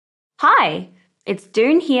Hi, it's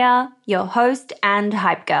Doone here, your host and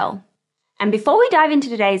hype girl. And before we dive into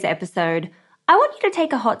today's episode, I want you to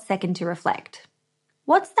take a hot second to reflect.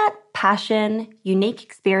 What's that passion, unique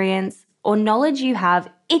experience, or knowledge you have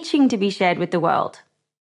itching to be shared with the world?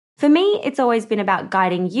 For me, it's always been about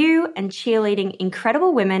guiding you and cheerleading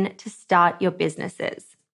incredible women to start your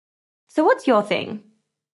businesses. So what's your thing?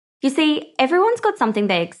 You see, everyone's got something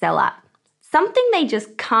they excel at, something they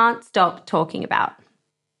just can't stop talking about.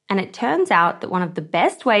 And it turns out that one of the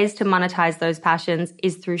best ways to monetize those passions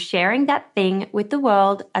is through sharing that thing with the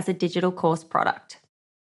world as a digital course product.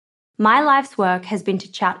 My life's work has been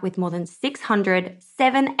to chat with more than 600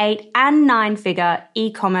 7, 8, and 9-figure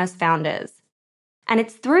e-commerce founders. And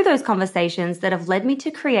it's through those conversations that have led me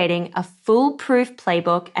to creating a foolproof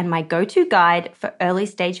playbook and my go-to guide for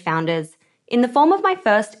early-stage founders in the form of my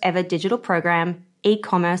first ever digital program,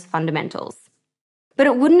 E-commerce Fundamentals. But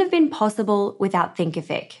it wouldn't have been possible without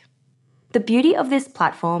Thinkific. The beauty of this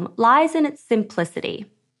platform lies in its simplicity.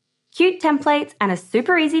 Cute templates and a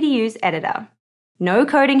super easy to use editor. No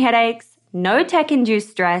coding headaches, no tech-induced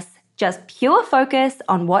stress, just pure focus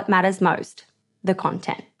on what matters most, the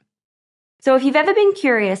content. So if you've ever been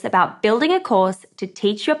curious about building a course to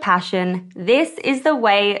teach your passion, this is the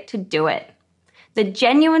way to do it. The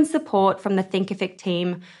genuine support from the Thinkific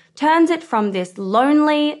team turns it from this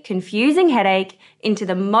lonely, confusing headache into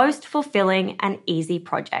the most fulfilling and easy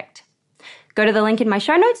project. Go to the link in my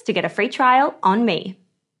show notes to get a free trial on me.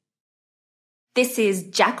 This is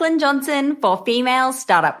Jaclyn Johnson for Female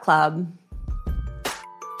Startup Club.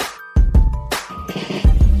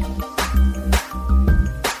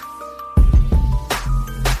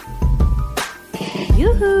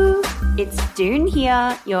 Yoo-hoo! It's Doone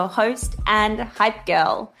here, your host and hype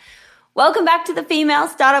girl. Welcome back to the Female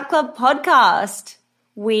Startup Club podcast.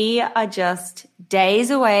 We are just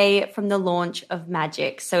days away from the launch of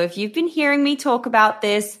Magic. So if you've been hearing me talk about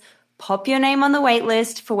this, pop your name on the wait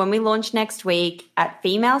list for when we launch next week at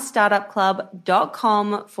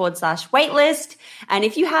femalestartupclub.com/waitlist. And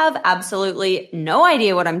if you have absolutely no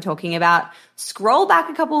idea what I'm talking about, scroll back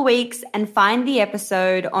a couple of weeks and find the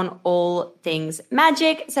episode on all things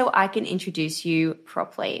magic so I can introduce you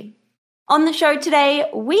properly. On the show today,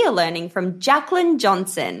 we are learning from Jaclyn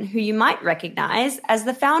Johnson, who you might recognize as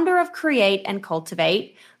the founder of Create and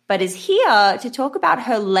Cultivate, but is here to talk about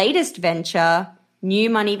her latest venture, New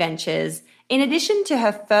Money Ventures, in addition to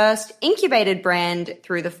her first incubated brand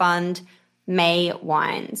through the fund, May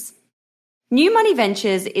Wines. New Money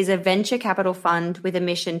Ventures is a venture capital fund with a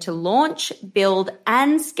mission to launch, build,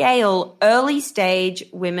 and scale early-stage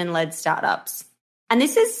women-led startups. And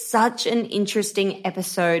this is such an interesting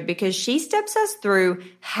episode because she steps us through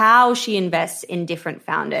how she invests in different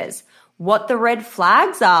founders, what the red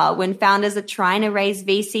flags are when founders are trying to raise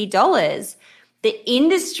VC dollars, the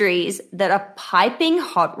industries that are piping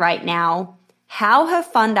hot right now, how her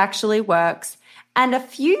fund actually works, and a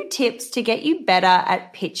few tips to get you better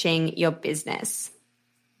at pitching your business.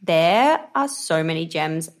 There are so many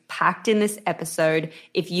gems packed in this episode.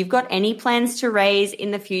 If you've got any plans to raise in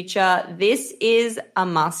the future, this is a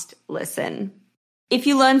must listen. If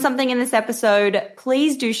you learned something in this episode,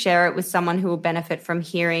 please do share it with someone who will benefit from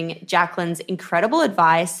hearing Jaclyn's incredible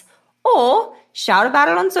advice, or shout about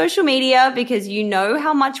it on social media because you know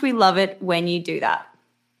how much we love it when you do that.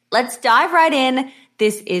 Let's dive right in.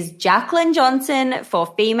 This is Jaclyn Johnson for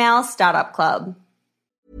Female Startup Club.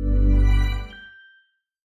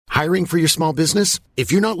 Hiring for your small business?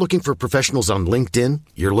 If you're not looking for professionals on LinkedIn,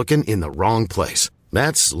 you're looking in the wrong place.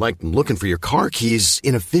 That's like looking for your car keys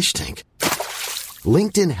in a fish tank.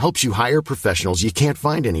 LinkedIn helps you hire professionals you can't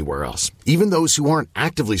find anywhere else, even those who aren't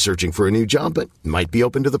actively searching for a new job but might be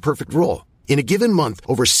open to the perfect role. In a given month,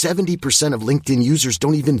 over 70% of LinkedIn users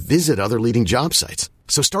don't even visit other leading job sites.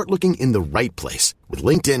 So start looking in the right place. With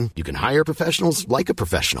LinkedIn, you can hire professionals like a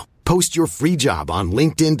professional. Post your free job on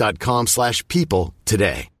linkedin.com/people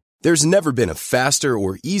today. There's never been a faster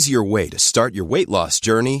or easier way to start your weight loss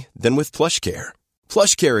journey than with PlushCare.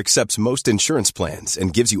 PlushCare accepts most insurance plans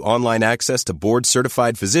and gives you online access to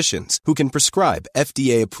board-certified physicians who can prescribe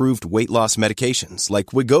FDA-approved weight loss medications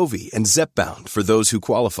like Wegovy and Zepbound for those who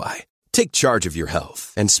qualify. Take charge of your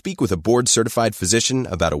health and speak with a board-certified physician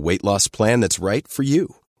about a weight loss plan that's right for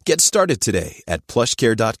you. Get started today at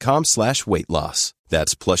plushcare.com/weight-loss.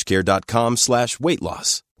 That's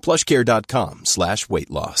plushcare.com/weight-loss.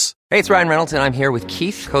 plushcare.com/weight-loss. Hey, it's Ryan Reynolds, and I'm here with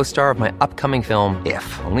Keith, co-star of my upcoming film,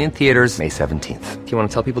 If, only in theaters May 17th. Do you want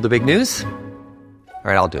to tell people the big news? All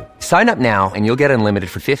right, I'll do it. Sign up now and you'll get unlimited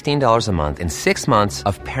for $15 a month and 6 months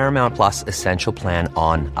of Paramount Plus Essential Plan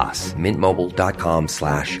on us.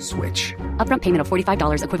 MintMobile.com/switch. Upfront payment of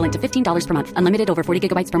 $45 equivalent to $15 per month. Unlimited over 40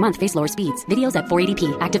 gigabytes per month. Face lower speeds. Videos at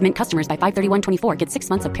 480p. Active Mint customers by 531.24 get 6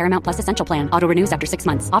 months of Paramount Plus Essential Plan. Auto renews after 6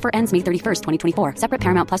 months. Offer ends May 31st, 2024. Separate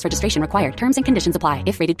Paramount Plus registration required. Terms and conditions apply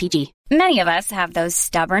if rated PG. Many of us have those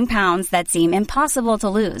stubborn pounds that seem impossible to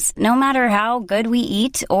lose, no matter how good we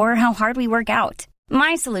eat or how hard we work out.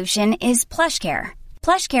 My solution is PlushCare.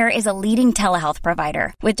 PlushCare is a leading telehealth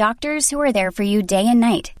provider with doctors who are there for you day and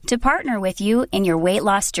night to partner with you in your weight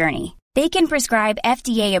loss journey. They can prescribe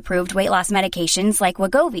FDA-approved weight loss medications like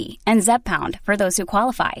Wegovy and Zepbound for those who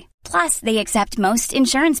qualify. Plus, they accept most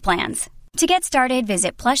insurance plans. To get started,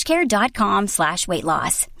 visit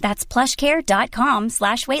plushcare.com/weightloss. That's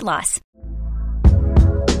plushcare.com/weightloss.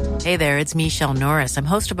 Hey there, it's Michelle Norris. I'm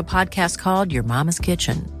host of a podcast called Your Mama's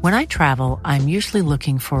Kitchen. When I travel, I'm usually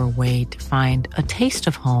looking for a way to find a taste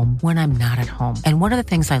of home when I'm not at home. And one of the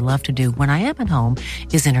things I love to do when I am at home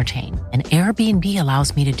is entertain. And Airbnb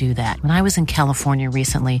allows me to do that. When I was in California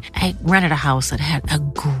recently, I rented a house that had a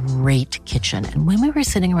great kitchen. And when we were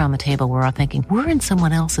sitting around the table, we were all thinking, we're in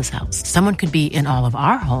someone else's house. Someone could be in all of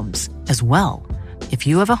our homes as well. If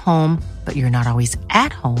you have a home, but you're not always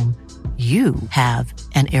at home, you have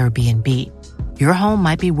an Airbnb. Your home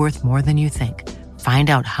might be worth more than you think.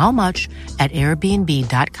 Find out how much at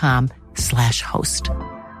airbnb.com/host.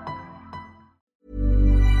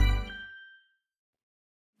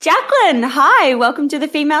 Jaclyn, hi. Welcome to the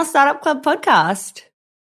Female Startup Club podcast.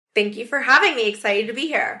 Thank you for having me. Excited to be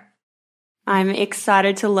here. I'm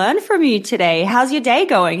excited to learn from you today. How's your day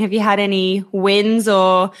going? Have you had any wins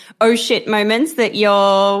or oh shit moments that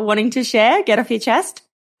you're wanting to share? Get off your chest?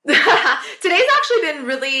 Today's actually been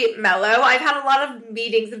really mellow. I've had a lot of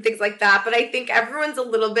meetings and things like that, but I think everyone's a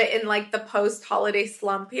little bit in like the post-holiday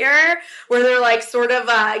slump here, where they're like sort of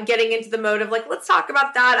getting into the mode of like, let's talk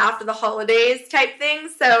about that after the holidays type thing.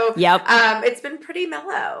 So it's been pretty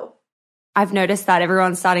mellow. I've noticed that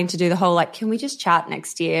everyone's starting to do the whole like, can we just chat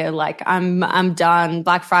next year? Like I'm done.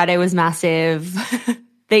 Black Friday was massive.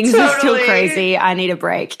 Things are still crazy. I need a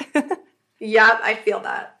break. Yeah, I feel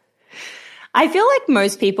that. I feel like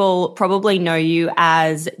most people probably know you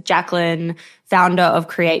as Jaclyn, founder of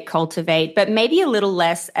Create Cultivate, but maybe a little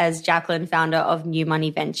less as Jaclyn, founder of New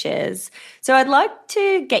Money Ventures. So I'd like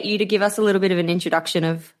to get you to give us a little bit of an introduction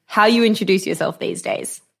of how you introduce yourself these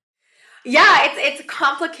days. Yeah, it's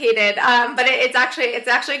complicated, but it's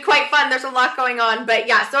actually quite fun. There's a lot going on, but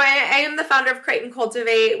yeah. So I am the founder of Create and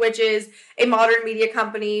Cultivate, which is a modern media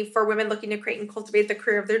company for women looking to create and cultivate the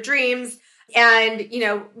career of their dreams. And,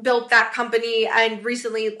 built that company, and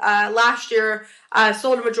recently, last year,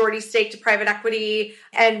 sold a majority stake to private equity,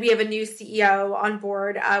 and we have a new CEO on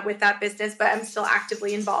board with that business, but I'm still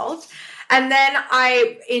actively involved. And then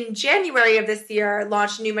in January of this year,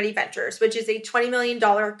 launched New Money Ventures, which is a $20 million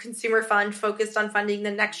consumer fund focused on funding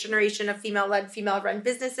the next generation of female-led, female-run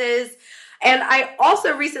businesses. And I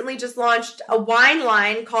also recently just launched a wine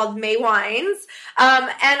line called May Wines. And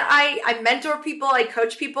I mentor people, I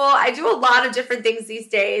coach people. I do a lot of different things these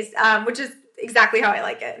days, which is exactly how I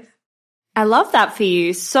like it. I love that for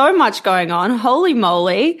you. So much going on. Holy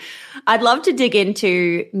moly. I'd love to dig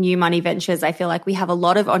into New Money Ventures. I feel like we have a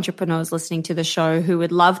lot of entrepreneurs listening to the show who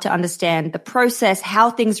would love to understand the process, how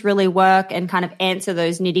things really work, and kind of answer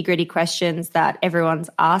those nitty-gritty questions that everyone's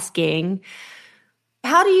asking.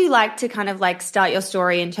 How do you like to kind of like start your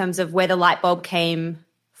story in terms of where the light bulb came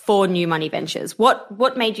for New Money Ventures?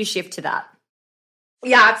 What made you shift to that?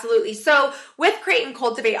 Yeah, absolutely. So with Create and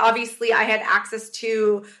Cultivate, obviously I had access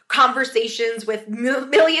to conversations with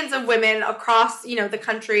millions of women across, the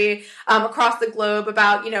country, across the globe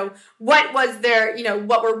about, what was their,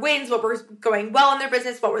 what were wins, what were going well in their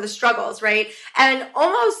business, what were the struggles, right? And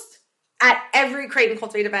almost at every Create and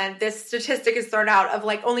Cultivate event, this statistic is thrown out of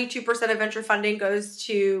like only 2% of venture funding goes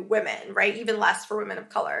to women, right? Even less for women of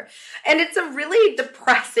color. And it's a really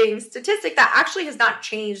depressing statistic that actually has not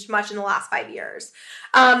changed much in the last 5 years.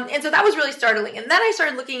 And so that was really startling. And then I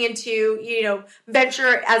started looking into,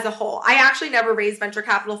 venture as a whole. I actually never raised venture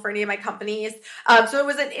capital for any of my companies. So it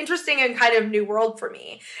was an interesting and kind of new world for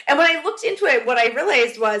me. And when I looked into it, what I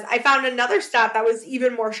realized was I found another stat that was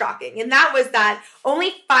even more shocking. And that was that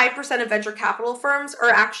only 5% of venture capital firms are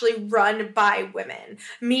actually run by women,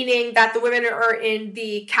 meaning that the women are in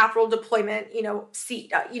the capital deployment,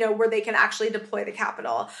 seat, where they can actually deploy the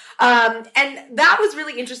capital. And that was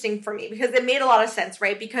really interesting for me because it made a lot of sense,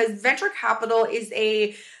 right? Because venture capital is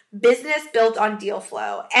a business built on deal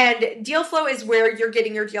flow, and deal flow is where you're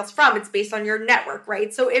getting your deals from. It's based on your network,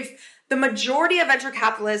 right? So if the majority of venture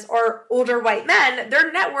capitalists are older white men,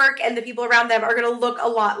 their network and the people around them are going to look a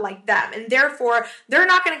lot like them. And therefore, they're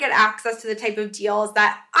not going to get access to the type of deals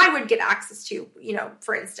that I would get access to,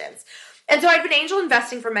 for instance. And so I'd been angel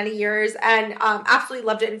investing for many years and absolutely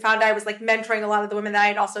loved it and found I was like mentoring a lot of the women that I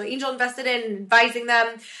had also angel invested in and advising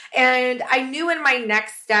them. And I knew in my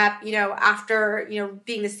next step, after,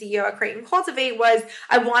 being the CEO at Create Cultivate was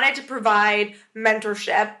I wanted to provide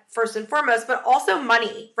mentorship first and foremost, but also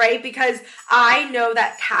money, right? Because I know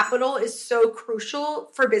that capital is so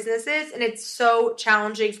crucial for businesses and it's so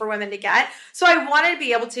challenging for women to get. So I wanted to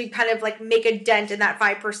be able to kind of like make a dent in that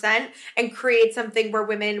 5% and create something where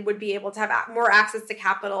women would be able to have more access to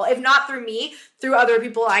capital, if not through me, through other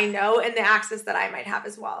people I know and the access that I might have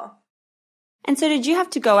as well. And so did you have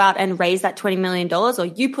to go out and raise that $20 million, or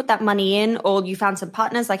you put that money in, or you found some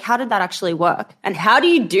partners? Like, how did that actually work? And how do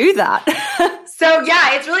you do that? So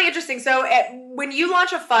yeah, it's really interesting. So when you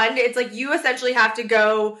launch a fund, it's like you essentially have to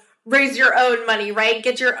go raise your own money, right?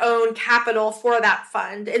 Get your own capital for that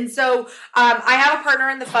fund. And so I have a partner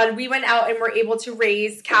in the fund. We went out and were able to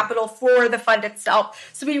raise capital for the fund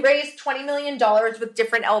itself. So we raised $20 million with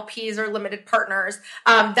different LPs or limited partners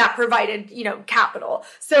that provided, capital.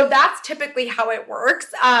 So that's typically how it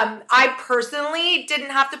works. I personally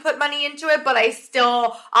didn't have to put money into it, but I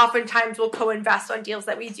still oftentimes will co-invest on deals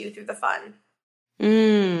that we do through the fund.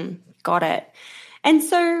 Got it. And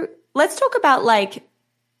so let's talk about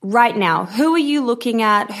right now, who are you looking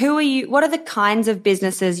at? What are the kinds of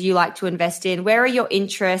businesses you like to invest in? Where are your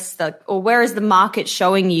interests, or where is the market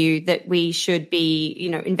showing you that we should be,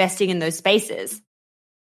 investing in those spaces?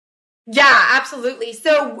 Yeah, absolutely.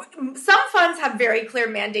 So some funds have very clear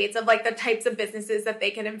mandates of the types of businesses that they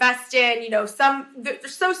can invest in. Some they're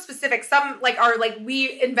so specific. Some are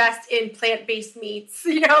we invest in plant-based meats.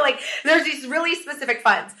 There's these really specific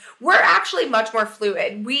funds. We're actually much more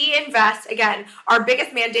fluid. We invest, again, our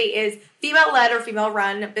biggest mandate is female-led or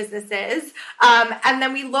female-run businesses. And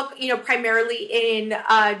then we look, primarily in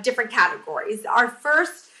different categories. Our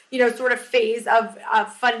first sort of phase of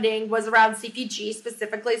funding was around CPG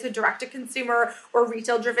specifically, so direct-to-consumer or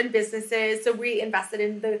retail-driven businesses. So we invested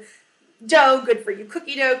in the dough, Good For You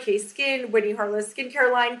cookie dough, K-Skin, Whitney Harlow's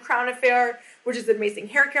skincare line, Crown Affair, which is an amazing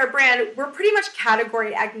hair care brand. We're pretty much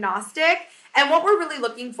category agnostic. And what we're really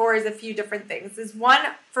looking for is a few different things. One,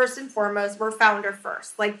 first and foremost, we're founder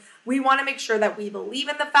first. We want to make sure that we believe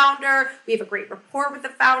in the founder, we have a great rapport with the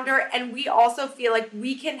founder, and we also feel like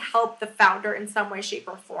we can help the founder in some way, shape,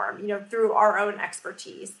 or form, through our own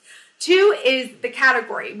expertise. Two is the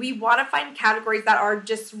category. We want to find categories that are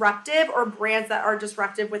disruptive or brands that are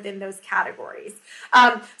disruptive within those categories.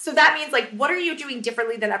 So that means what are you doing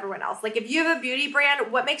differently than everyone else? If you have a beauty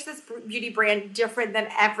brand, what makes this beauty brand different than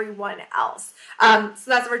everyone else? So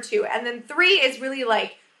that's number two. And then three is really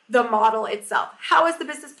the model itself. How is the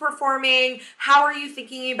business performing? How are you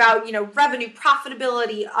thinking about, revenue,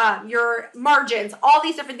 profitability, your margins? All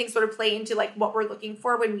these different things sort of play into what we're looking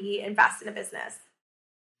for when we invest in a business.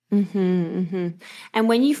 And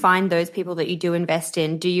when you find those people that you do invest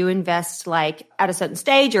in, do you invest at a certain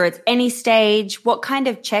stage, or it's any stage? What kind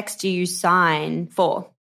of checks do you sign for?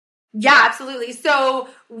 Yeah, absolutely. So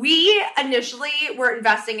we initially were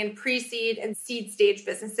investing in pre-seed and seed stage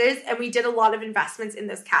businesses, and we did a lot of investments in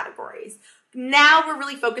those categories. Now we're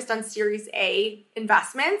really focused on Series A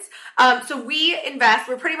investments. So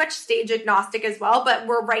we're pretty much stage agnostic as well, but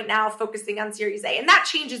we're right now focusing on Series A. And that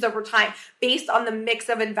changes over time based on the mix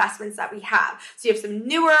of investments that we have. So you have some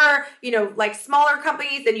newer, smaller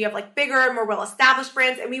companies, and you have bigger, more well-established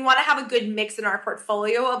brands. And we want to have a good mix in our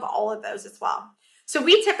portfolio of all of those as well. So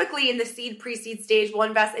we typically in the seed pre-seed stage will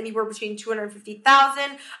invest anywhere between $250,000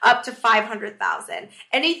 up to $500,000.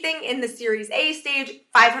 Anything in the Series A stage,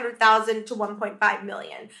 $500,000 to $1.5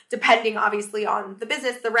 million, depending obviously on the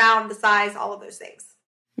business, the round, the size, all of those things.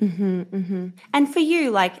 And for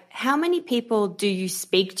you, how many people do you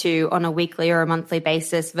speak to on a weekly or a monthly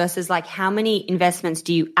basis versus how many investments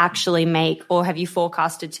do you actually make, or have you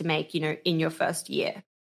forecasted to make, in your first year?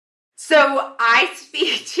 So I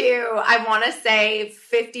speak to, I want to say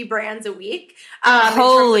 50 brands a week.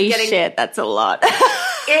 Holy shit, that's a lot.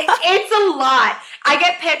 It's a lot. I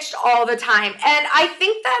get pitched all the time. And I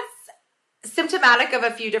think that's symptomatic of a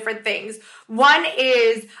few different things. One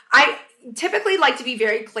is I typically like to be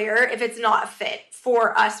very clear if it's not a fit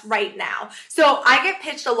for us right now. So I get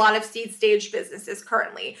pitched a lot of seed stage businesses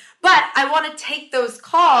currently, but I want to take those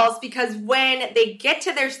calls because when they get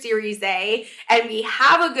to their Series A and we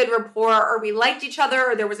have a good rapport or we liked each other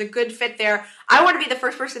or there was a good fit there, I want to be the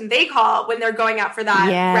first person they call when they're going out for that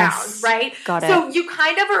round, right? Got it. So you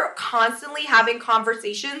kind of are constantly having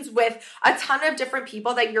conversations with a ton of different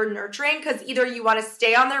people that you're nurturing because either you want to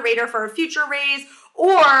stay on their radar for a future raise,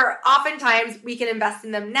 or oftentimes we can invest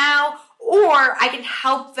in them now, or I can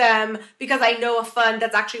help them because I know a fund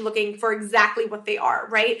that's actually looking for exactly what they are,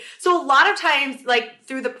 right? So a lot of times, like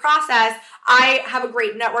through the process, I have a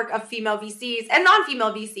great network of female VCs and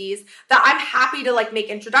non-female VCs that I'm happy to like make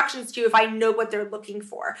introductions to if I know what they're looking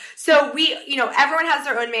for. So we, everyone has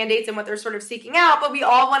their own mandates and what they're sort of seeking out, but we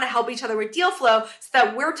all want to help each other with deal flow so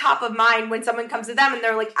that we're top of mind when someone comes to them and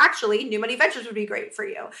they're like, actually, New Money Ventures would be great for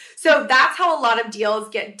you. So that's how a lot of deals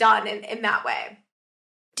get done in that way.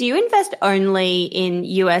 Do you invest only in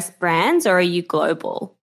US brands or are you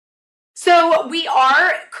global? So we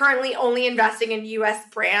are currently only investing in US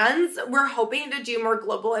brands. We're hoping to do more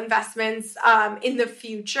global investments in the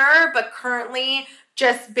future, but currently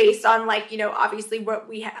just based on obviously what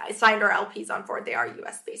we signed our LPs on for, they are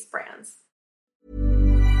US-based brands.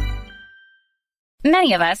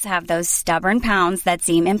 Many of us have those stubborn pounds that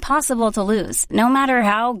seem impossible to lose, no matter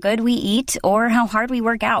how good we eat or how hard we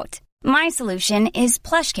work out. My solution is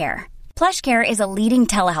PlushCare. PlushCare is a leading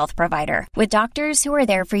telehealth provider with doctors who are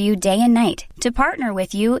there for you day and night to partner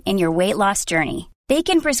with you in your weight loss journey. They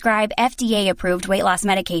can prescribe FDA-approved weight loss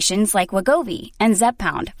medications like Wegovy and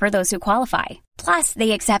Zepbound for those who qualify. Plus,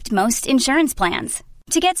 they accept most insurance plans.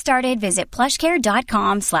 To get started, visit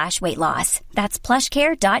plushcare.com/weightloss. That's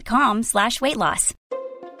plushcare.com/weightloss.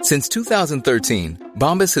 Since 2013,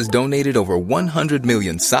 Bombas has donated over 100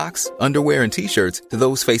 million socks, underwear, and T-shirts to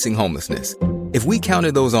those facing homelessness. If we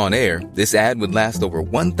counted those on air, this ad would last over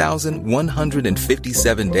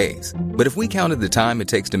 1,157 days. But if we counted the time it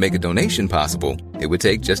takes to make a donation possible, it would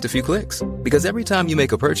take just a few clicks. Because every time you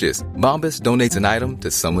make a purchase, Bombas donates an item to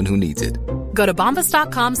someone who needs it. Go to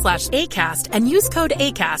bombas.com/ACAST and use code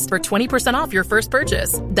ACAST for 20% off your first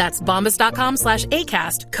purchase. That's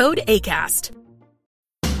bombas.com/ACAST, code ACAST.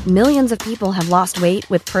 Millions of people have lost weight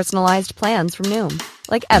with personalized plans from Noom.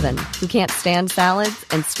 Like Evan, who can't stand salads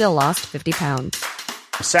and still lost 50 pounds.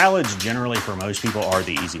 Salads generally for most people are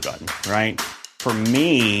the easy button, right? For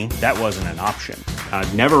me, that wasn't an option. I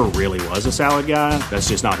never really was a salad guy. That's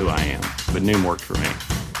just not who I am. But Noom worked for me.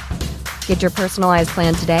 Get your personalized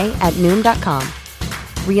plan today at Noom.com.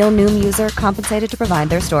 Real Noom user compensated to provide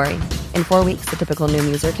their story. In 4 weeks, the typical Noom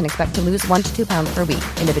user can expect to lose 1 to 2 pounds per week.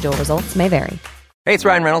 Individual results may vary. Hey, it's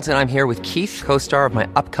Ryan Reynolds, and I'm here with Keith, co-star of my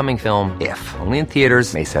upcoming film, If, only in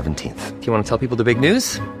theaters May 17th. Do you want to tell people the big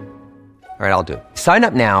news? All right, I'll do it. Sign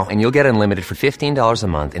up now and you'll get unlimited for $15 a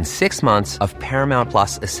month and 6 months of Paramount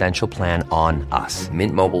Plus Essential Plan on us.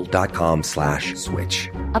 MintMobile.com/switch.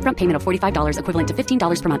 Upfront payment of $45 equivalent to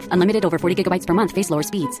 $15 per month. Unlimited over 40 gigabytes per month. Face lower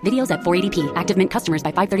speeds. Videos at 480p. Active Mint customers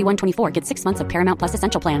by 531.24 get 6 months of Paramount Plus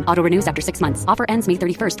Essential Plan. Auto renews after 6 months. Offer ends May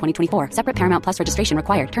 31st, 2024. Separate Paramount Plus registration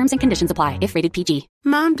required. Terms and conditions apply if rated PG.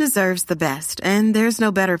 Mom deserves the best, and there's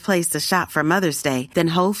no better place to shop for Mother's Day than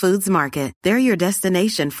Whole Foods Market. They're your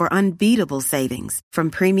destination for unbeatable savings. From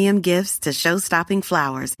premium gifts to show-stopping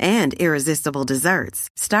flowers and irresistible desserts.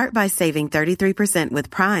 Start by saving 33% with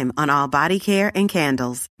Prime on all body care and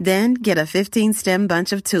candles. Then get a 15-stem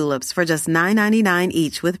bunch of tulips for just $9.99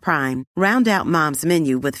 each with Prime. Round out Mom's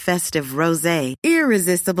menu with festive rosé,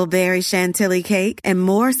 irresistible berry chantilly cake, and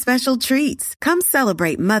more special treats. Come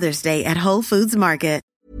celebrate Mother's Day at Whole Foods Market.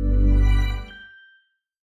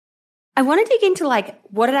 I want to dig into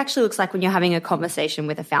what it actually looks like when you're having a conversation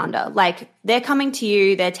with a founder. Like they're coming to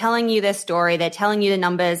you, they're telling you their story, they're telling you the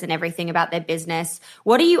numbers and everything about their business.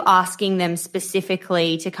 What are you asking them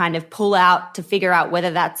specifically to kind of pull out to figure out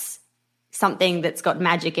whether that's something that's got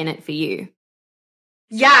magic in it for you?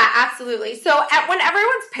 Yeah, absolutely. So when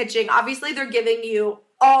everyone's pitching, obviously they're giving you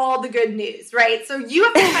all the good news, right? So you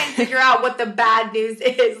have to try and figure out what the bad news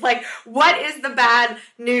is. Like, what is the bad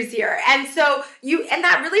news here? And so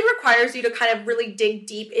that really requires you to kind of really dig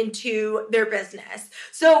deep into their business.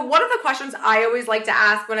 So one of the questions I always like to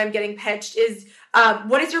ask when I'm getting pitched is,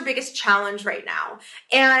 what is your biggest challenge right now?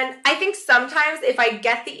 And I think sometimes if I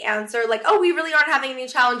get the answer like, oh, we really aren't having any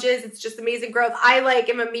challenges, it's just amazing growth, I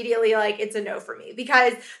am immediately it's a no for me.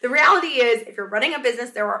 Because the reality is, if you're running a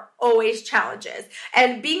business, there are always challenges.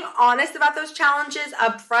 And being honest about those challenges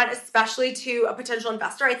up front, especially to a potential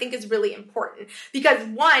investor, I think is really important. Because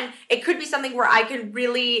one, it could be something where I could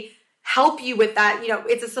really help you with that.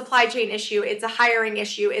 It's a supply chain issue, it's a hiring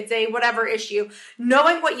issue, it's a whatever issue.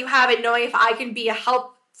 Knowing what you have and knowing if I can be a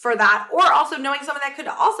help for that, or also knowing someone that could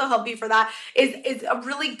also help you for that is a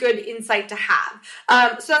really good insight to have.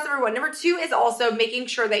 So that's number one. Number two is also making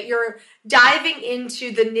sure that you're diving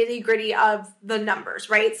into the nitty gritty of the numbers,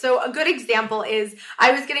 right? So a good example is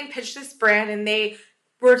I was getting pitched this brand and they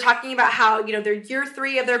we're talking about how, they're year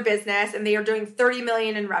 3 of their business and they are doing 30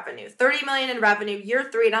 million in revenue, year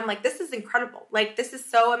 3. And I'm like, this is incredible. Like, this is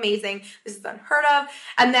so amazing. This is unheard of.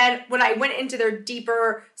 And then when I went into their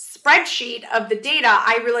deeper spreadsheet of the data,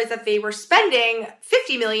 I realized that they were spending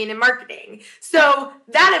 50 million in marketing. So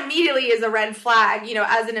that immediately is a red flag,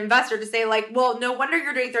 as an investor, to say like, well, no wonder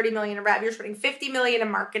you're doing 30 million in rev. You're spending 50 million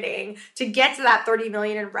in marketing to get to that 30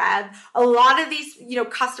 million in rev. A lot of these,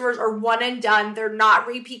 customers are one and done. They're not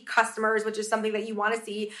repeat customers, which is something that you want to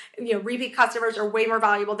see. Repeat customers are way more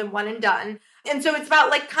valuable than one and done. And so it's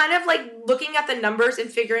about kind of looking at the numbers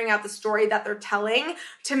and figuring out the story that they're telling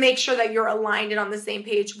to make sure that you're aligned and on the same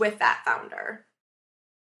page with that founder.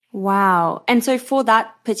 Wow. And so for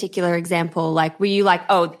that particular example, were you like,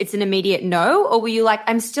 oh, it's an immediate no? Or were you like,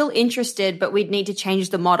 I'm still interested, but we'd need to change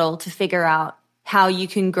the model to figure out how you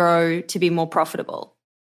can grow to be more profitable?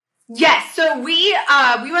 Yes. So we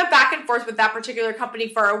went back and forth with that particular company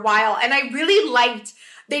for a while, and I really liked,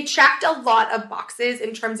 they checked a lot of boxes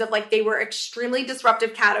in terms of they were extremely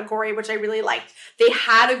disruptive category, which I really liked. They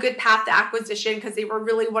had a good path to acquisition because they were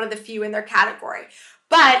really one of the few in their category.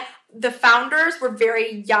 But the founders were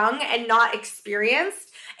very young and not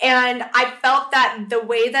experienced. And I felt that the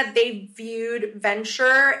way that they viewed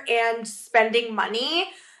venture and spending money,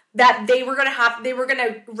 that they were going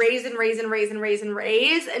to raise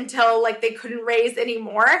until they couldn't raise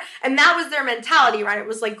anymore. And that was their mentality, right? It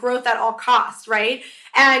was growth at all costs, right?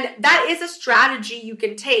 And that is a strategy you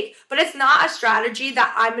can take, but it's not a strategy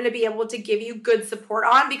that I'm going to be able to give you good support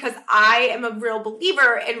on, because I am a real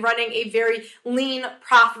believer in running a very lean,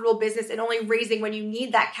 profitable business and only raising when you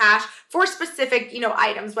need that cash for specific,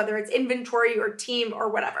 items, whether it's inventory or team or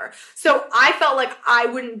whatever. So I felt like I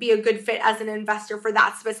wouldn't be a good fit as an investor for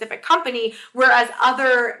that specific company, whereas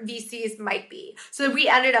other VCs might be. So we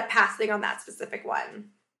ended up passing on that specific one.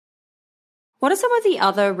 What are some of the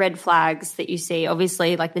other red flags that you see?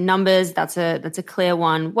 Obviously, the numbers, that's a clear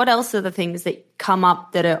one. What else are the things that come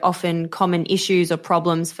up that are often common issues or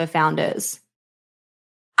problems for founders?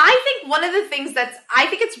 I think one of the things I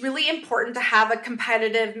think it's really important to have a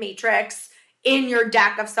competitive matrix in your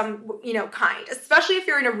deck of some, kind, especially if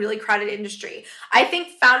you're in a really crowded industry. I think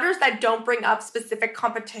founders that don't bring up specific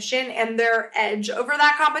competition and their edge over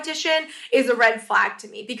that competition is a red flag to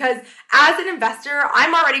me, because as an investor,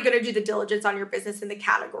 I'm already going to do the diligence on your business in the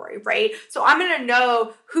category, right? So I'm going to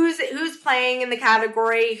know who's playing in the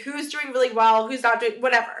category, who's doing really well, who's not doing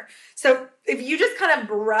whatever. So if you just kind of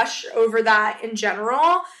brush over that in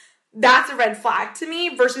general, that's a red flag to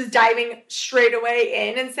me, versus diving straight away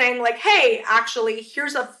in and saying hey, actually,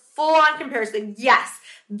 here's a full-on comparison. Yes,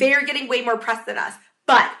 they're getting way more press than us,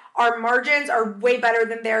 but our margins are way better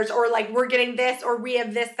than theirs, or we're getting this, or we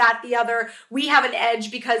have this, that, the other. We have an edge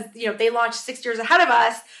because, they launched 6 years ahead of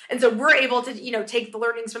us. And so we're able to, take the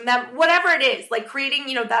learnings from them, whatever it is, creating,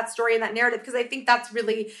 that story and that narrative, because I think that's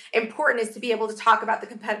really important, is to be able to talk about the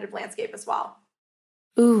competitive landscape as well.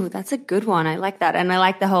 Ooh, that's a good one. I like that. And I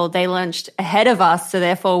like the whole they launched ahead of us, so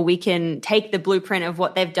therefore we can take the blueprint of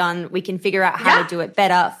what they've done. We can figure out how to do it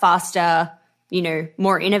better, faster,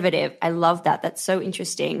 more innovative. I love that. That's so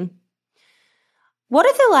interesting. What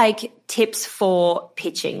are the tips for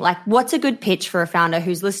pitching? What's a good pitch for a founder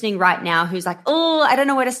who's listening right now, who's oh, I don't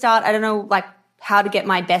know where to start. I don't know how to get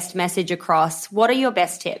my best message across. What are your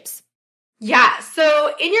best tips? Yeah.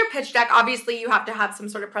 So in your pitch deck, obviously you have to have some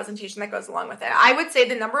sort of presentation that goes along with it. I would say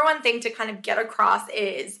the number one thing to kind of get across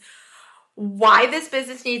is why this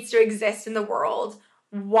business needs to exist in the world,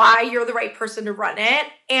 why you're the right person to run it,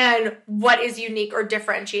 and what is unique or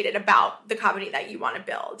differentiated about the company that you want to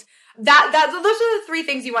build. Those are the three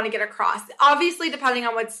things you want to get across. Obviously, depending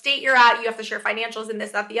on what state you're at, you have to share financials and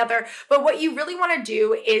this, that, the other. But what you really want to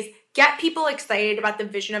do is get people excited about the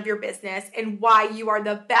vision of your business and why you are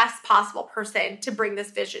the best possible person to bring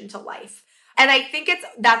this vision to life. And I think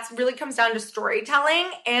that's really comes down to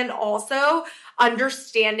storytelling and also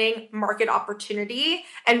understanding market opportunity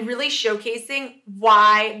and really showcasing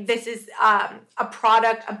why this is a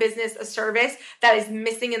product, a business, a service that is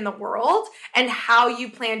missing in the world, and how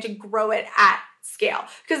you plan to grow it at scale.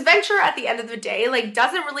 Because venture at the end of the day,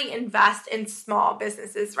 doesn't really invest in small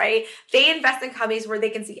businesses, right? They invest in companies where they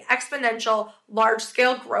can see exponential, large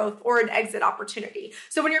scale growth or an exit opportunity.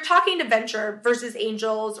 So when you're talking to venture versus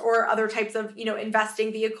angels or other types of,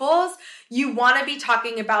 investing vehicles, you want to be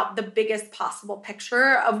talking about the biggest possible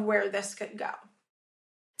picture of where this could go.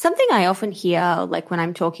 Something I often hear, when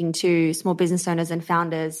I'm talking to small business owners and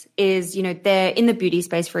founders, is, they're in the beauty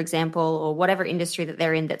space, for example, or whatever industry that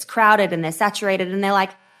they're in that's crowded and they're saturated, and they're like,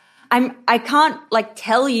 I can't like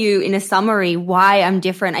tell you in a summary why I'm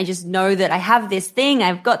different. I just know that I have this thing,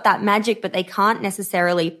 I've got that magic, but they can't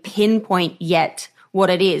necessarily pinpoint yet what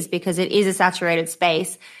it is because it is a saturated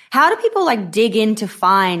space. How do people like dig in to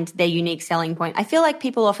find their unique selling point? I feel like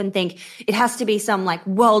people often think it has to be some like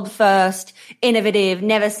world first, innovative,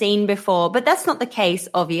 never seen before, but that's not the case,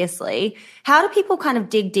 obviously. How do people kind of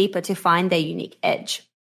dig deeper to find their unique edge?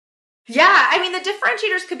 Yeah, I mean, the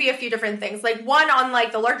differentiators could be a few different things. Like one on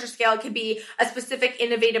like the larger scale, it could be a specific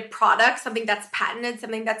innovative product, something that's patented,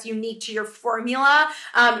 something that's unique to your formula,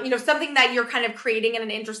 something that you're kind of creating in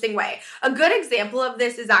an interesting way. A good example of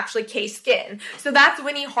this is actually K-Skin. So that's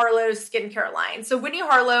Winnie Harlow's skincare line. So Winnie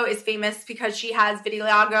Harlow is famous because she has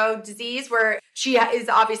vitiligo disease, where she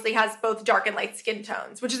obviously has both dark and light skin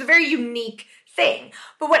tones, which is a very unique thing.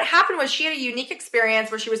 But what happened was she had a unique experience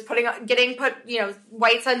where she was getting put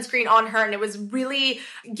white sunscreen on her, and it was really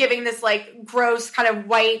giving this like gross kind of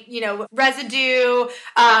white, residue.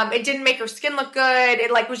 It didn't make her skin look good.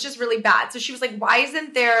 It like was just really bad. So she was like, why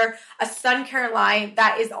isn't there a sun care line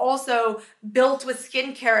that is also built with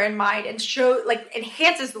skincare in mind and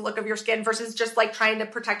enhances the look of your skin versus just like trying to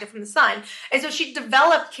protect it from the sun? And so she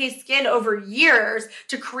developed K-Skin over years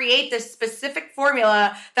to create this specific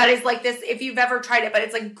formula that is like this, if you've ever tried it, but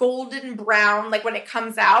it's like golden brown, like when it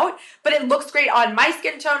comes out, but it looks great on my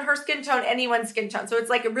skin tone, her skin tone, anyone's skin tone. So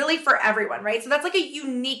it's like really for everyone, right? So that's like a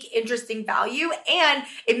unique, interesting value. And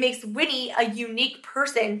it makes Winnie a unique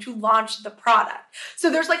person to launch the product.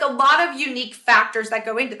 So there's like a lot of unique factors that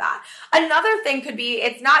go into that. Another thing could be,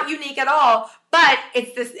 it's not unique at all, but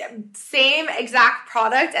it's this same exact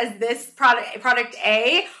product as this product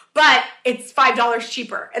A, but it's $5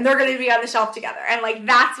 cheaper and they're going to be on the shelf together. And like,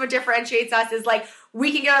 that's what differentiates us, is like,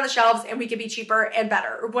 we can get on the shelves and we can be cheaper and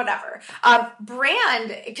better or whatever.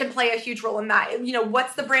 Brand can play a huge role in that.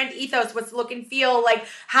 What's the brand ethos? What's the look and feel? Like,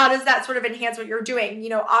 how does that sort of enhance what you're doing?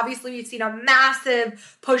 Obviously we've seen a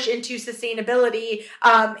massive push into sustainability,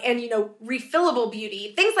 and refillable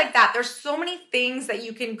beauty, things like that. There's so many things that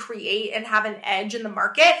you can create and have an edge in the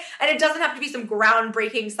market. And it doesn't have to be some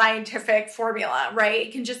groundbreaking scientific formula, right?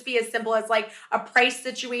 It can just be as simple as like a price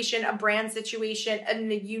situation, a brand situation, and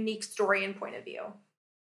a unique story and point of view.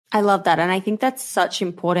 I love that. And I think that's such an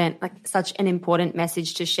important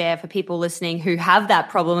message to share for people listening who have that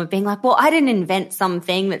problem of being like, well, I didn't invent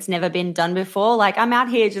something that's never been done before. Like, I'm out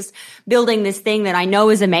here just building this thing that I know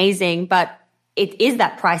is amazing, but it is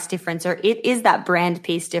that price difference or it is that brand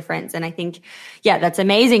piece difference. And I think, that's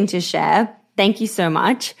amazing to share. Thank you so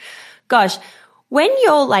much. Gosh, when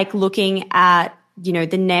you're like looking at,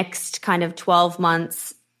 the next kind of 12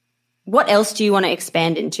 months, what else do you want to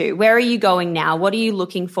expand into? Where are you going now? What are you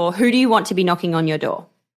looking for? Who do you want to be knocking on your door?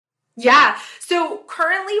 Yeah. So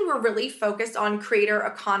currently we're really focused on creator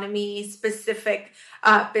economy specific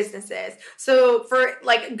businesses. So for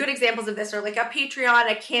like good examples of this are like a Patreon,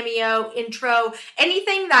 a Cameo, Intro,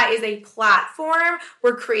 anything that is a platform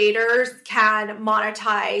where creators can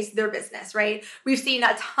monetize their business, right? We've seen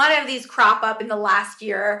a ton of these crop up in the last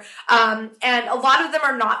year. And a lot of them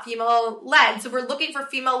are not female led. So we're looking for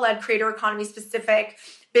female led creator economy specific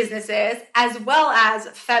businesses, as well as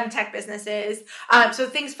femtech businesses. So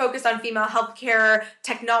things focused on female healthcare,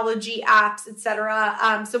 technology, apps,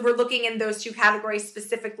 etc. So we're looking in those two categories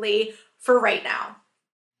specifically for right now.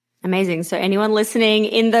 Amazing. So anyone listening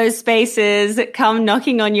in those spaces, come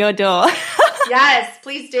knocking on your door. Yes,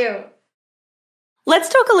 please do. Let's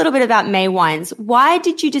talk a little bit about May Wines. Why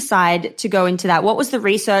did you decide to go into that? What was the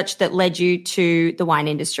research that led you to the wine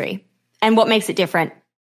industry? And what makes it different?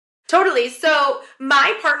 Totally. So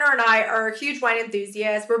my partner and I are huge wine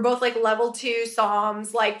enthusiasts. We're both like level 2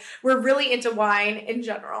 somms. Like, we're really into wine in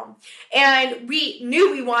general. And we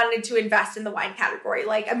knew we wanted to invest in the wine category.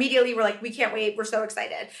 Like, immediately we're like, we can't wait. We're so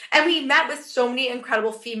excited. And we met with so many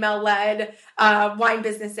incredible female-led wine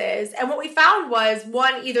businesses. And what we found was,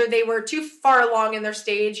 one, either they were too far along in their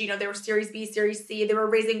stage. They were Series B, Series C. They were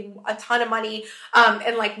raising a ton of money.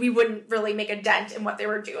 And like, we wouldn't really make a dent in what they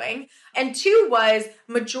were doing. And two was,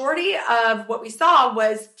 majority of what we saw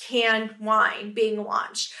was canned wine being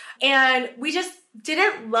launched. And we just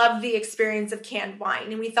didn't love the experience of canned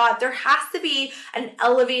wine. And we thought there has to be an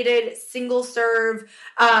elevated single serve,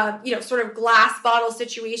 sort of glass bottle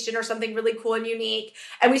situation or something really cool and unique.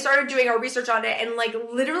 And we started doing our research on it and like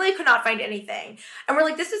literally could not find anything. And we're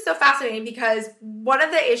like, this is so fascinating, because one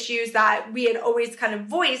of the issues that we had always kind of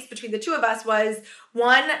voiced between the two of us was,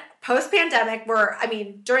 one, post-pandemic,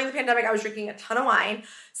 during the pandemic, I was drinking a ton of wine.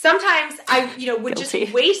 Sometimes I, would just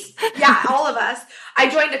waste, all of us. I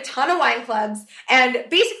joined a ton of wine clubs, And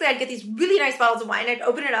basically I'd get these really nice bottles of wine. I'd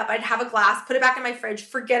open it up, I'd have a glass, put it back in my fridge,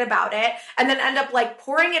 forget about it, and then end up like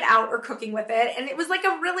pouring it out or cooking with it. And it was like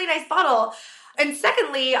a really nice bottle. And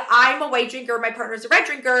secondly, I'm a white drinker, my partner's a red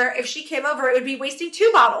drinker. If she came over, it would be wasting 2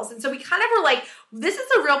 bottles. And so we kind of were like, this is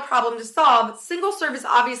a real problem to solve. Single serve is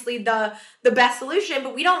obviously the best solution,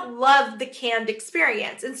 but we don't love the canned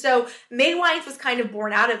experience. And so May Wines was kind of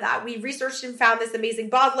born out of that. We researched and found this amazing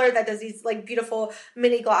bottler that does these like beautiful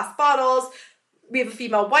mini glass bottles. We have a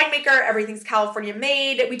female winemaker. Everything's California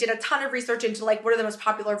made. We did a ton of research into like what are the most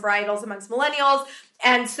popular varietals amongst millennials.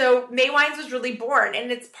 And so May Wines was really born,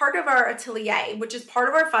 and it's part of our atelier, which is part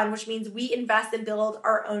of our fund, which means we invest and build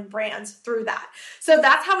our own brands through that. So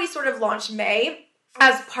that's how we sort of launched May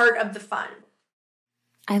as part of the fund.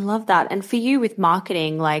 I love that. And for you with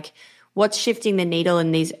marketing, like what's shifting the needle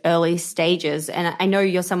in these early stages? And I know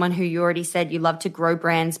you're someone who you already said you love to grow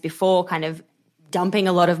brands before kind of dumping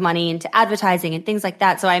a lot of money into advertising and things like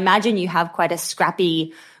that. So I imagine you have quite a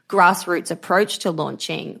scrappy grassroots approach to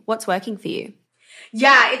launching. What's working for you?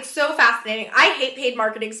 Yeah, it's so fascinating. I hate paid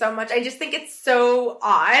marketing so much. I just think it's so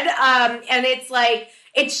odd. And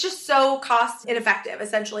it's just so cost ineffective,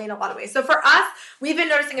 essentially, in a lot of ways. So for us, we've been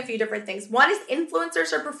noticing a few different things. One is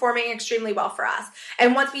influencers are performing extremely well for us.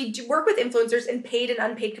 And once we do work with influencers in paid and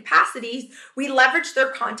unpaid capacities, we leverage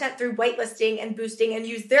their content through whitelisting and boosting and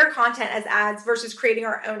use their content as ads versus creating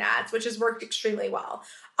our own ads, which has worked extremely well.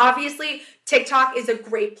 Obviously, TikTok is a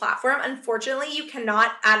great platform. Unfortunately, you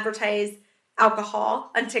cannot advertise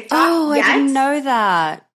alcohol on TikTok yet. I didn't know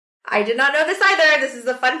that. I did not know this either. This is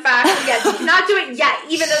a fun fact. Yes, you cannot do it yet,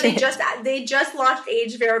 even though they just launched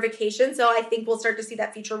age verification. So I think we'll start to see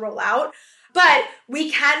that feature roll out. But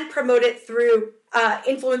we can promote it through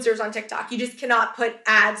influencers on TikTok. You just cannot put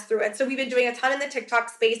ads through it. So we've been doing a ton in the TikTok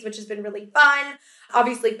space, which has been really fun.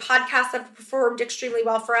 Obviously, podcasts have performed extremely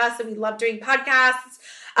well for us, and we love doing podcasts.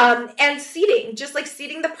 And seeding, just like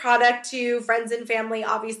seeding the product to friends and family,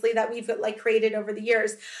 obviously, that we've like created over the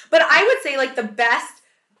years. But I would say like the best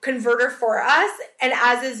converter for us, and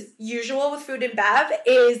as is usual with food and bev,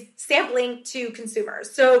 is sampling to consumers.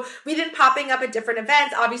 So we've been popping up at different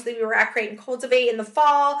events. Obviously, we were at Create Cultivate in the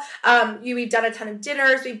fall. We've done a ton of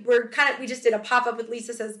dinners. We just did a pop-up with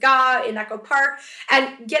Lisa Says Ga in Echo Park,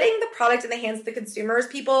 and getting the product in the hands of the consumers.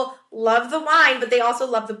 People love the wine, but they also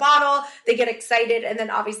love the bottle. They get excited, and then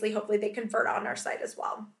obviously, hopefully, they convert on our site as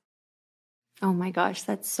well. Oh my gosh,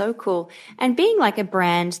 that's so cool. And being like a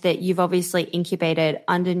brand that you've obviously incubated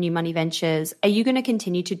under New Money Ventures, are you going to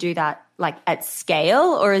continue to do that like at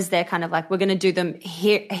scale, or is there kind of like we're going to do them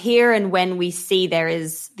here and when we see there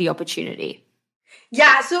is the opportunity?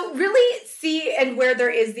 Yeah, so really see and where there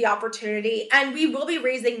is the opportunity. And we will be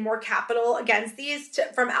raising more capital against these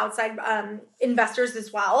from outside investors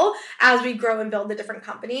as well as we grow and build the different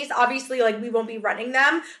companies. Obviously, like we won't be running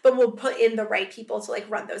them, but we'll put in the right people to like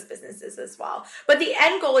run those businesses as well. But the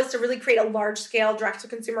end goal is to really create a large scale direct to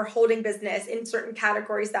consumer holding business in certain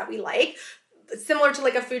categories that we like, similar to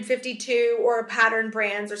like a Food 52 or a Pattern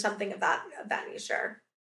Brands or something of that nature.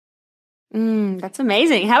 That's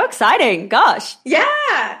amazing. How exciting. Gosh.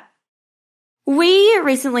 Yeah. We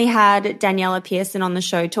recently had Daniela Pearson on the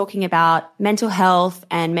show talking about mental health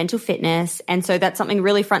and mental fitness. And so that's something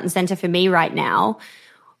really front and center for me right now.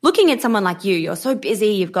 Looking at someone like you, you're so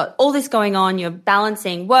busy, you've got all this going on, you're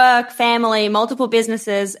balancing work, family, multiple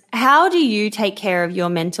businesses. How do you take care of your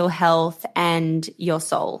mental health and your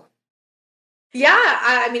soul? Yeah,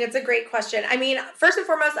 I mean, it's a great question. I mean, first and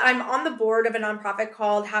foremost, I'm on the board of a nonprofit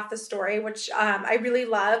called Half the Story, which I really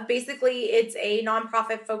love. Basically, it's a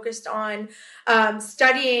nonprofit focused on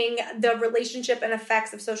studying the relationship and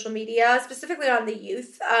effects of social media, specifically on the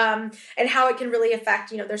youth, and how it can really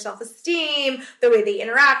affect, their self-esteem, the way they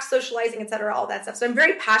interact, socializing, et cetera, all that stuff. So I'm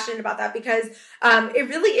very passionate about that because it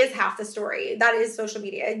really is half the story. That is social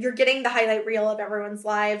media. You're getting the highlight reel of everyone's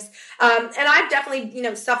lives. And I've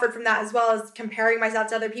definitely, suffered from that as well as comparing myself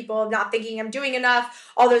to other people, not thinking I'm doing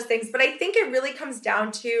enough, all those things. But I think it really comes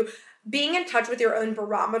down to being in touch with your own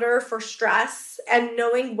barometer for stress and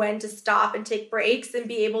knowing when to stop and take breaks and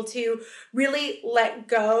be able to really let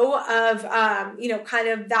go of, kind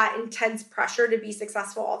of that intense pressure to be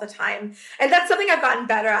successful all the time. And that's something I've gotten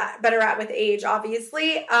better at with age,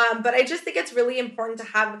 obviously. But I just think it's really important to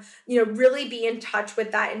have, really be in touch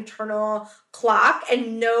with that internal clock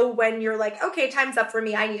and know when you're like, okay, time's up for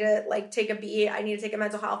me. I need to take a beat. I need to take a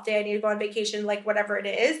mental health day. I need to go on vacation, whatever it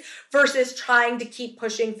is, versus trying to keep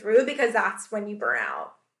pushing through because that's when you burn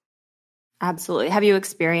out. Absolutely. Have you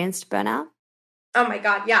experienced burnout? Oh my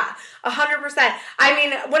God, yeah, 100%. I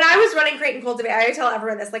mean, when I was running Create and Cultivate, I tell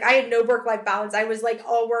everyone this, like I had no work-life balance. I was like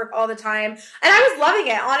all work all the time. And I was loving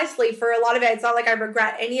it, honestly, for a lot of it. It's not like I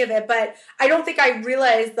regret any of it, but I don't think I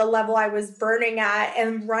realized the level I was burning at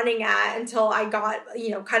and running at until I got,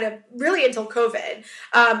 kind of really until COVID,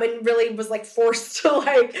 and really was like forced to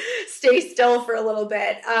like stay still for a little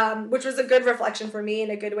bit, which was a good reflection for me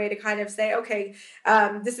and a good way to kind of say, okay,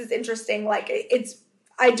 this is interesting. Like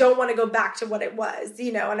I don't want to go back to what it was,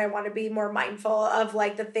 and I want to be more mindful of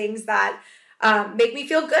like the things that make me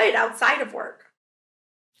feel good outside of work.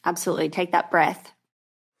 Absolutely. Take that breath.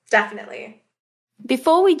 Definitely.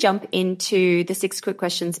 Before we jump into the 6 quick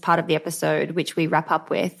questions part of the episode, which we wrap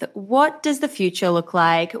up with, what does the future look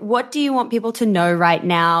like? What do you want people to know right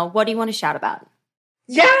now? What do you want to shout about?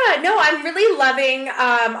 Yeah, no, I'm really loving,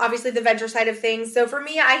 obviously the venture side of things. So for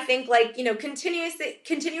me, I think like,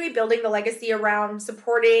 continually building the legacy around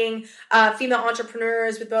supporting female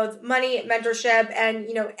entrepreneurs with both money, mentorship, and,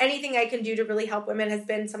 anything I can do to really help women has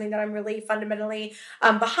been something that I'm really fundamentally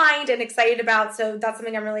behind and excited about. So that's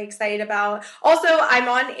something I'm really excited about. Also, I'm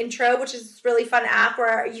on Intro, which is this really fun app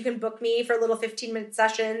where you can book me for little 15-minute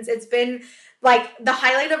sessions. It's been like the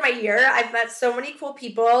highlight of my year. I've met so many cool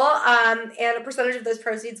people, and a percentage of those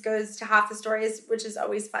proceeds goes to Half the Stories, which is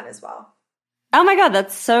always fun as well. Oh my God,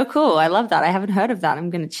 that's so cool. I love that. I haven't heard of that.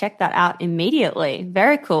 I'm going to check that out immediately.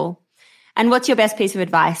 Very cool. And what's your best piece of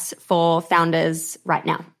advice for founders right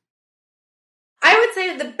now? I would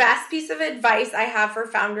say the best piece of advice I have for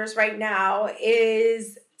founders right now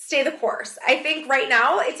is stay the course. I think right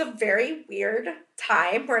now it's a very weird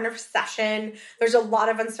time. We're in a recession. There's a lot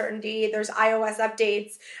of uncertainty. There's iOS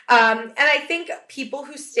updates. And I think people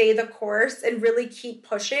who stay the course and really keep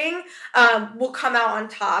pushing will come out on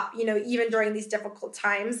top, even during these difficult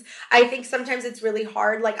times. I think sometimes it's really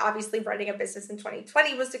hard. Like obviously running a business in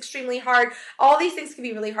 2020 was extremely hard. All these things can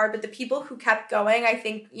be really hard, but the people who kept going, I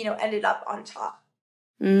think, ended up on top.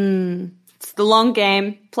 It's the long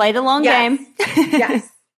game. Play the long game. Yes.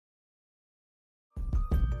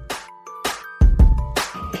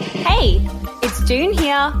 Hey, it's June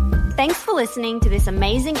here. Thanks for listening to this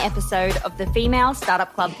amazing episode of the Female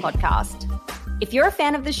Startup Club podcast. If you're a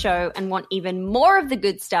fan of the show and want even more of the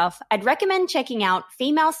good stuff, I'd recommend checking out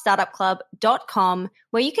femalestartupclub.com,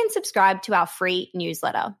 where you can subscribe to our free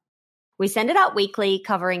newsletter. We send it out weekly,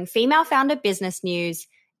 covering female founder business news,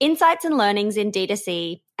 insights and learnings in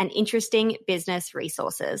D2C, and interesting business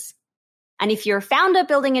resources. And if you're a founder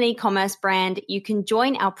building an e-commerce brand, you can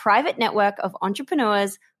join our private network of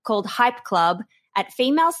entrepreneurs called Hype Club at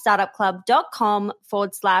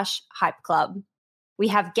femalestartupclub.com/Hype Club. We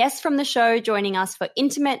have guests from the show joining us for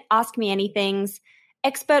intimate Ask Me Anythings,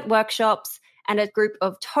 expert workshops, and a group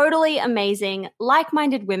of totally amazing,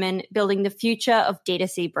 like-minded women building the future of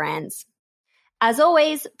D2C brands. As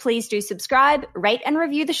always, please do subscribe, rate and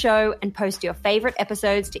review the show, and post your favorite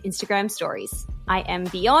episodes to Instagram stories. I am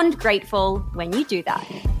beyond grateful when you do that.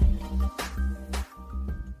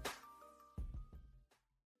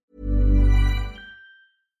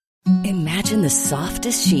 Imagine the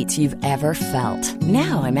softest sheets you've ever felt.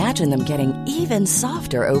 Now imagine them getting even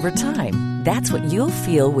softer over time. That's what you'll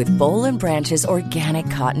feel with Boll & Branch's organic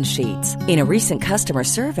cotton sheets. In a recent customer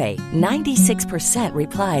survey, 96%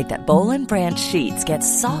 replied that Boll & Branch sheets get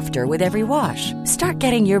softer with every wash. Start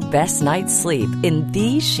getting your best night's sleep in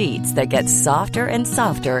these sheets that get softer and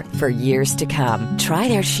softer for years to come. Try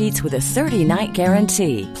their sheets with a 30-night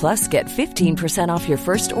guarantee. Plus, get 15% off your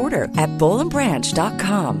first order at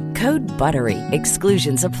bollandbranch.com. Code BUTTERY.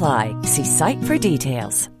 Exclusions apply. See site for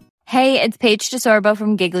details. Hey, it's Paige DeSorbo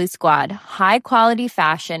from Giggly Squad. High quality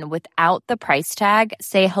fashion without the price tag.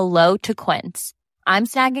 Say hello to Quince. I'm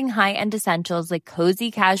snagging high-end essentials like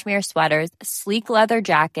cozy cashmere sweaters, sleek leather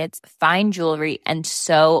jackets, fine jewelry, and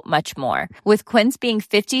so much more. With Quince being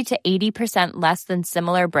 50 to 80% less than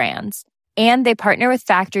similar brands. And they partner with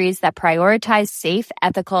factories that prioritize safe,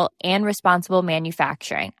 ethical, and responsible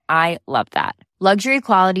manufacturing. I love that. Luxury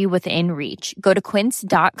quality within reach. Go to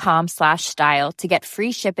quince.com/style to get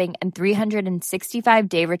free shipping and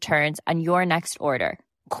 365-day returns on your next order.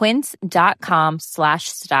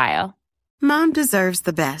 Quince.com/style. Mom deserves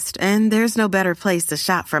the best, and there's no better place to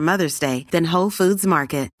shop for Mother's Day than Whole Foods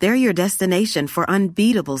Market. They're your destination for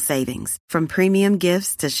unbeatable savings, from premium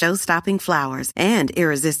gifts to show-stopping flowers and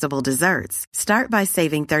irresistible desserts. Start by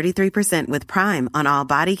saving 33% with Prime on all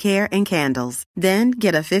body care and candles. Then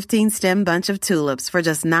get a 15-stem bunch of tulips for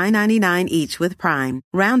just $9.99 each with Prime.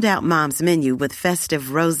 Round out Mom's menu with festive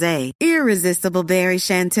rosé, irresistible berry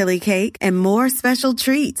chantilly cake, and more special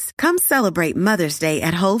treats. Come celebrate Mother's Day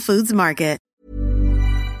at Whole Foods Market.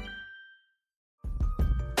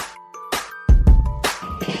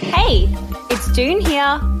 Hey, it's June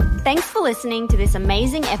here. Thanks for listening to this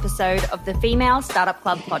amazing episode of the Female Startup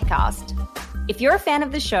Club podcast. If you're a fan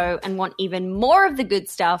of the show and want even more of the good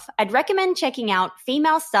stuff, I'd recommend checking out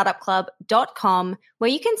femalestartupclub.com, where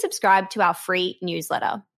you can subscribe to our free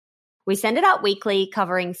newsletter. We send it out weekly,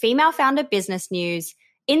 covering female founder business news,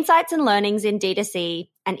 insights and learnings in D2C,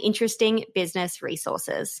 and interesting business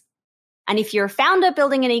resources. And if you're a founder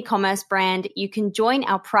building an e-commerce brand, you can join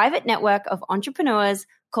our private network of entrepreneurs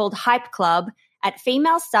called Hype Club at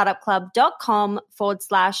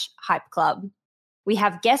femalestartupclub.com/Hype Club. We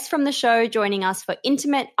have guests from the show joining us for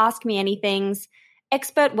intimate Ask Me Anythings,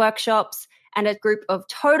 expert workshops, and a group of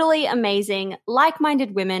totally amazing,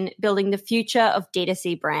 like-minded women building the future of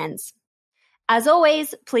D2C brands. As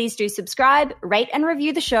always, please do subscribe, rate and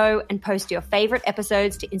review the show, and post your favorite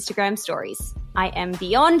episodes to Instagram stories. I am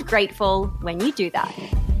beyond grateful when you do that.